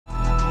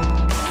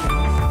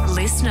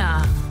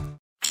Listnr.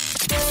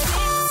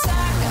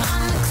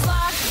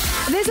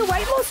 There's a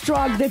weight loss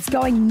drug that's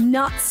going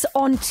nuts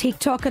on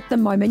TikTok at the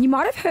moment. You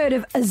might have heard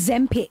of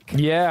Ozempic.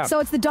 Yeah. So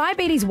it's the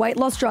diabetes weight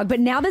loss drug, but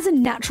now there's a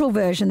natural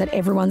version that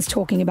everyone's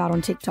talking about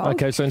on TikTok.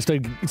 Okay, so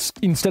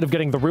instead of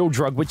getting the real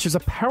drug, which is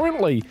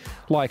apparently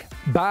like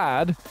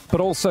bad, but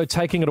also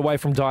taking it away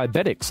from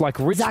diabetics. Like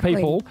rich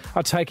people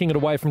are taking it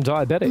away from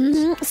diabetics.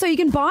 Mm-hmm. So you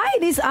can buy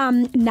this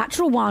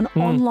natural one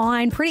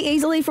online pretty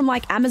easily from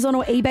like Amazon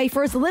or eBay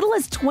for as little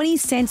as 20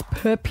 cents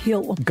per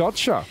pill.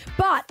 Gotcha.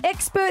 But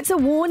experts are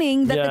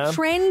warning that the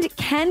trend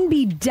can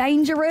be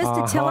dangerous.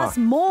 To tell us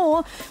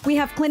more, we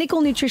have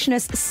clinical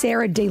nutritionist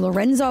Sarah D.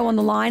 Lorenzo on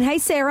the line. Hey,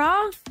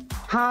 Sarah.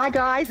 Hi,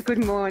 guys.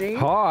 Good morning.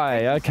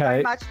 Hi. Thank you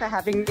Okay. so much for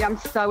having me. I'm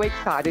so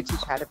excited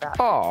to chat about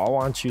it. Oh,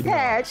 aren't you?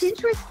 Yeah, nice? it's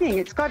interesting.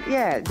 It's got,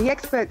 the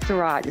experts are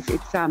right.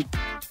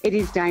 It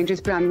is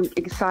dangerous, but I'm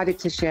excited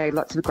to share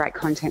lots of great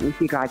content with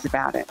you guys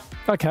about it.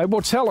 Okay,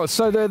 well, tell us.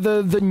 So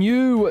the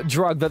new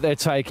drug that they're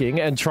taking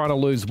and trying to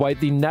lose weight,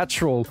 the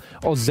natural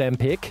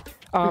Ozempic,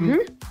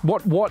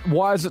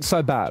 why is it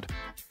so bad?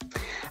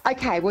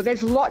 Okay, well,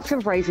 there's lots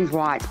of reasons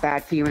why it's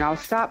bad for you, and I'll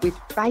start with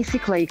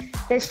basically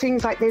there's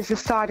things like there's the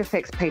side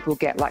effects people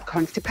get, like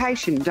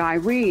constipation,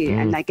 diarrhea,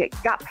 and they get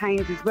gut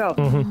pains as well.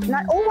 And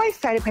I always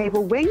say to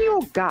people, when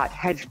your gut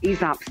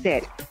is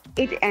upset,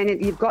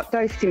 you've got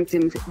those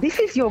symptoms, this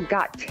is your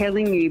gut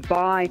telling you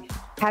by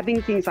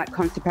having things like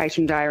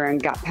constipation, diarrhea,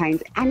 and gut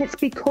pains, and it's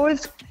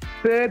because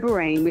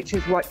Berberine, which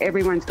is what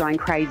everyone's going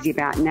crazy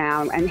about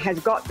now, and has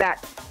got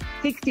that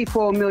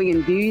 64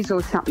 million views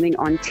or something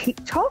on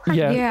TikTok. I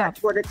think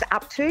that's what it's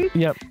up to.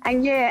 Yep.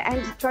 And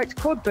so it's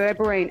called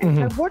Berberine. And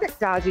so what it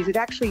does is it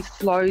actually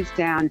slows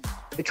down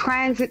the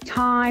transit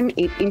time.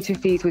 It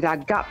interferes with our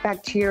gut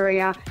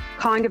bacteria,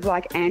 kind of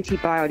like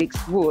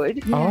antibiotics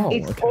would.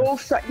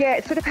 Also,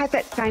 it sort of has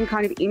that same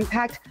kind of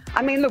impact.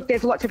 I mean, look,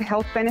 there's lots of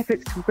health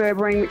benefits to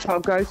Berberine, which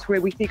I'll go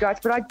through with you guys,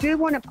 but I do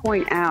want to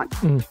point out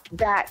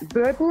that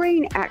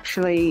Berberine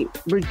actually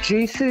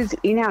reduces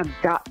in our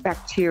gut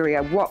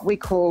bacteria what we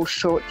call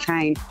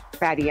short-chain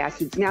fatty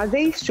acids. Now,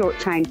 these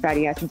short-chain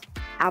fatty acids,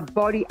 our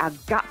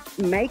gut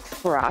makes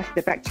for us,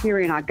 the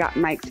bacteria in our gut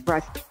makes for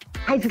us,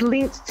 has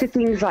links to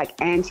things like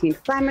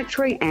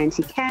anti-inflammatory,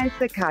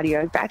 anti-cancer,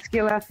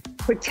 cardiovascular,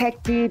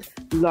 protective,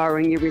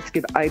 lowering your risk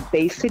of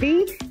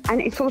obesity.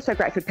 And it's also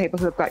great for people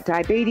who have got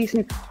diabetes.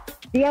 And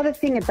the other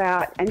thing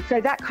and so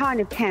that kind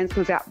of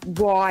cancels out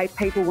why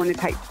people want to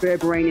take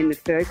Berberine in the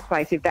first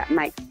place, if that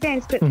makes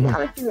sense. But the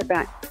other thing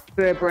about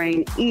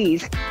Berberine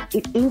is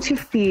it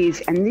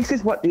interferes, and this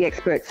is what the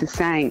experts are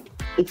saying,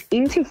 it's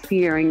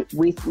interfering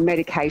with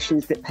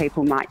medications that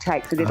people might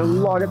take. So there's a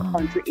lot of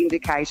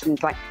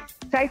contraindications, like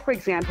say, for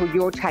example,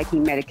 you're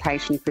taking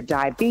medication for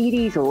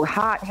diabetes or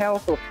heart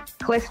health or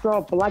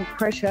cholesterol, blood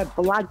pressure,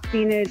 blood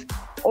thinners,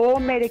 or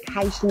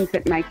medications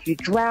that make you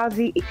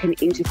drowsy. It can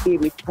interfere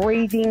with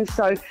breathing.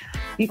 So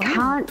you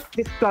can't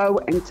just go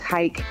and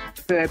take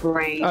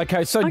Berberine.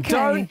 Okay,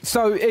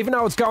 so even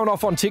though it's going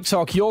off on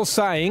TikTok, you're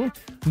saying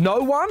no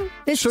one should take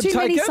it? There's too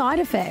many side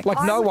effects.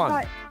 Like no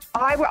one?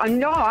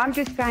 No, I'm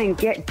just saying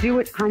do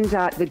it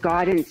under the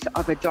guidance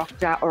of a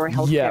doctor or a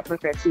healthcare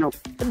professional.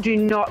 Do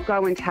not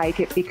go and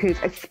take it, because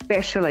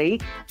especially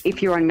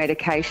if you're on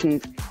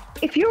medications,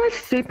 if you're a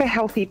super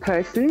healthy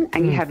person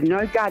and you have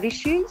no gut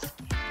issues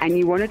and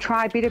you want to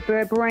try a bit of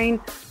Berberine,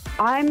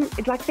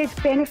 there's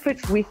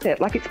benefits with it.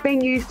 Like, it's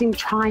been used in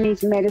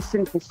Chinese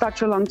medicine for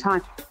such a long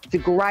time. It's a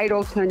great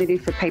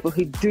alternative for people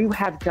who do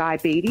have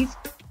diabetes.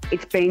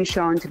 It's been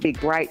shown to be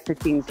great for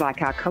things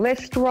like our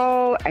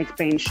cholesterol. It's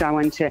been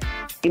shown to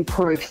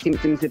improve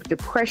symptoms of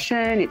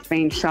depression. It's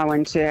been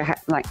shown to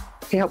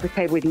help with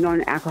people with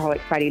non-alcoholic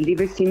fatty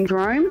liver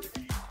syndrome.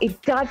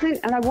 It doesn't,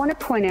 and I want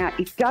to point out,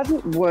 it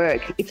doesn't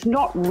work. It's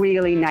not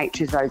really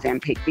nature's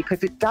Ozempic,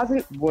 because it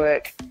doesn't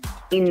work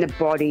in the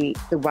body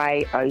the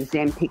way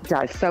Ozempic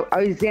does. So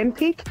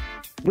Ozempic,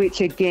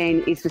 which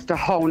again is just a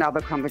whole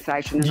nother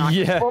conversation, and I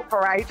can talk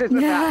for ages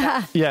about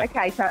that.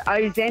 Okay, so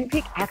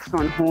Ozempic acts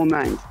on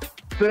hormones.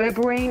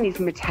 Berberine is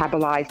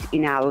metabolized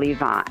in our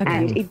liver,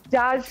 and it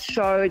does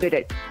show that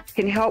it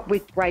can help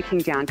with breaking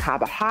down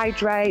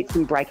carbohydrates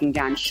and breaking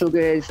down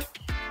sugars,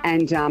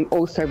 and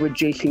also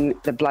reducing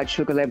the blood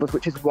sugar levels,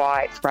 which is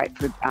why it's great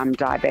for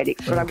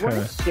diabetics. But I want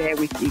to share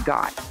with you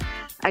guys.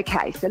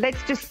 Okay, so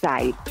let's just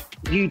say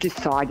you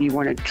decide you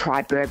want to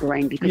try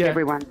Berberine, because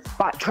everyone's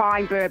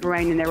trying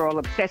Berberine and they're all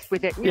obsessed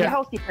with it. You're a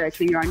healthy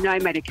person, you're on no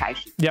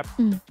medication.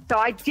 So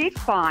I did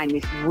find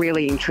this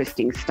really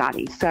interesting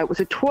study. So it was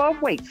a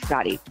 12-week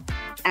study,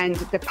 and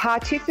the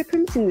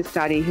participants in the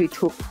study who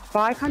took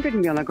 500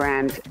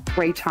 milligrams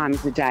 3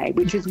 times a day,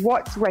 which is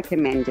what's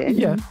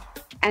recommended,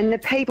 and the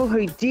people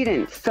who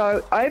didn't.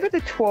 So over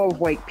the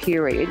 12-week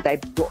period, they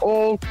were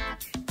all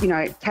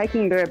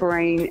taking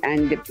Berberine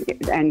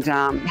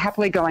and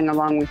happily going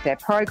along with their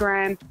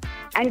program.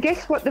 And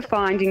guess what the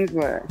findings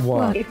were?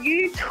 What? If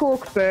you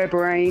took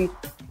Berberine,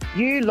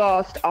 you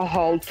lost a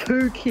whole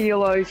 2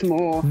 kilos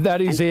more.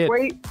 That is it.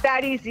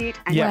 That is it.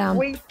 And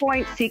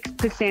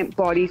 3.6%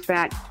 body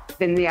fat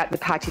than the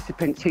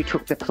participants who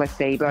took the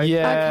placebo.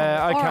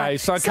 Yeah, okay. Right.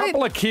 So a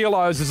couple of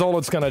kilos is all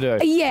it's going to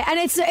do. Yeah, and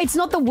it's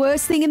not the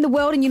worst thing in the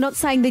world, and you're not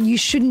saying that you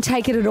shouldn't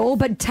take it at all,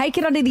 but take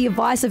it under the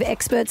advice of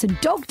experts and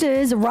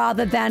doctors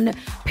rather than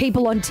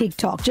people on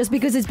TikTok. Just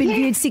because it's been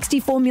viewed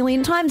 64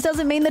 million times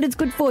doesn't mean that it's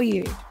good for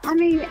you. I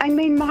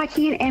mean,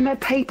 Mikey and Emma,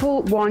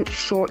 people want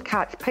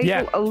shortcuts.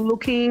 People are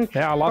looking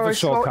I love for a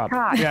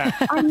shortcut. Yeah.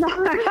 I know.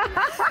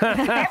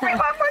 Everyone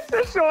wants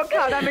a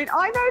shortcut. I mean,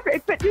 I know,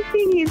 but the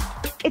thing is,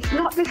 it's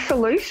not the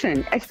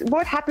solution.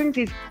 What happens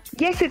is,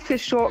 yes, it's a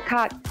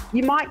shortcut.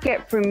 You might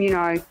get from,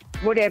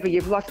 whatever,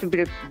 you've lost a bit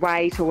of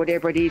weight or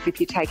whatever it is if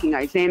you're taking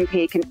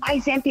Ozempic. And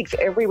Ozempic's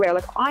everywhere.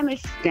 Like, I'm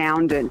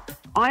astounded.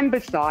 I'm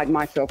beside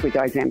myself with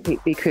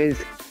Ozempic because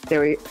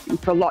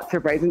for lots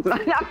of reasons.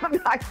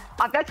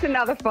 That's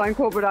another phone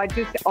call, but I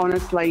just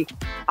honestly,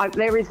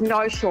 there is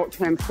no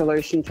short-term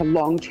solution to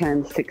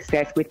long-term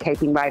success with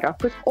keeping weight off,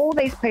 because all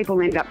these people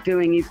end up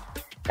doing is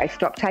they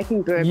stop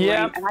taking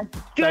Berberine, and I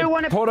do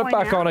want to put it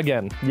back on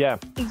again. Yeah,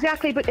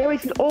 exactly. But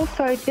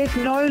there's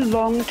no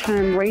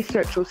long-term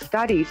research or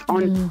studies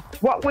on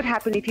what would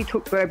happen if you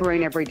took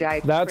Berberine every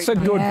day. That's a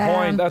good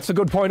point. That's a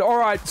good point. All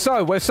right,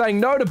 so we're saying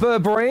no to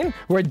Berberine.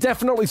 We're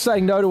definitely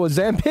saying no to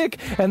Ozempic,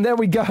 and there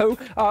we go.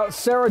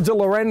 Sarah De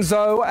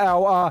Lorenzo,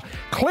 our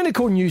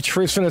clinical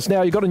nutritionist.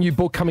 Now you've got a new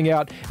book coming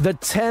out, the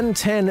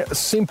 10-10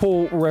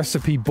 Simple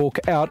Recipe book,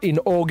 out in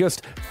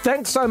August.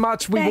 Thanks so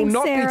much. We will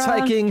not be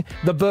taking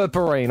the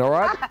Berberine. All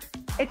right.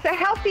 It's a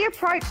healthy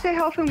approach to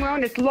health and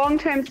wellness,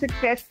 long-term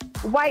success.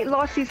 Weight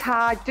loss is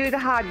hard. Do the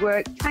hard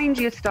work. Change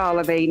your style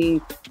of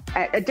eating.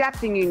 Adapt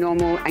the new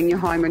normal, and you're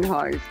home and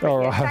hosed. All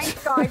right.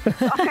 Thanks, guys.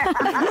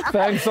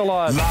 Thanks a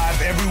lot.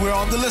 Live everywhere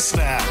on the Listnr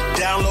app.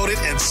 Download it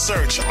and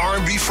search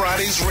RNB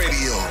Fridays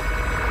Radio.